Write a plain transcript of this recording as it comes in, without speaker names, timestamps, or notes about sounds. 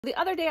The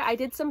other day I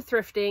did some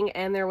thrifting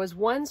and there was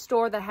one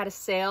store that had a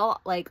sale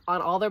like on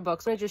all their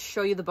books. I'm gonna just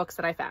show you the books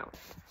that I found.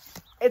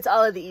 It's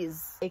all of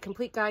these. A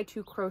Complete Guide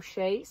to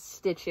Crochet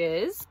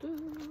Stitches.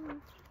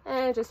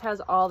 And it just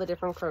has all the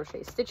different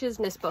crochet stitches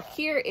in this book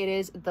here. It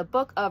is the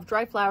Book of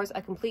Dry Flowers,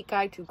 A Complete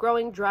Guide to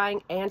Growing,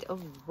 Drying, and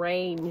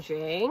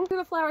Arranging. These are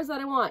the flowers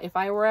that I want. If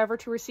I were ever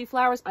to receive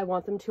flowers, I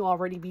want them to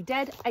already be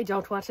dead. I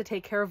don't want to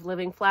take care of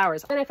living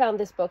flowers. Then I found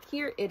this book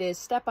here. It is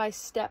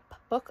Step-by-Step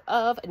Book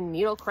of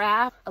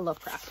Needlecraft. I love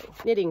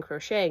crafting. Knitting,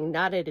 crocheting,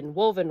 knotted and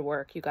woven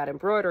work. You got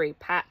embroidery,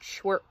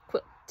 patchwork,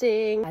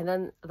 quilting. And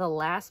then the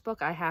last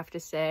book I have to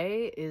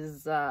say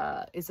is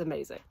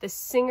amazing. The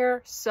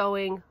Singer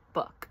Sewing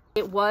Book.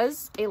 It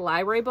was a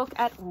library book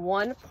at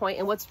one point,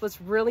 and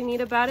what's really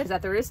neat about it is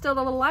that there is still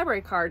the little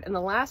library card, and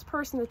the last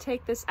person to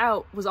take this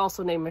out was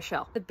also named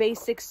Michelle. The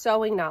basic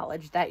sewing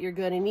knowledge that you're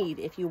gonna need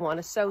if you want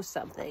to sew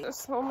something. There's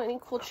so many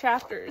cool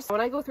chapters.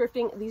 When I go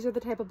thrifting, these are the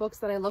type of books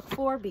that I look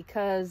for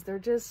because they're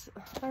just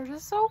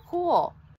so cool.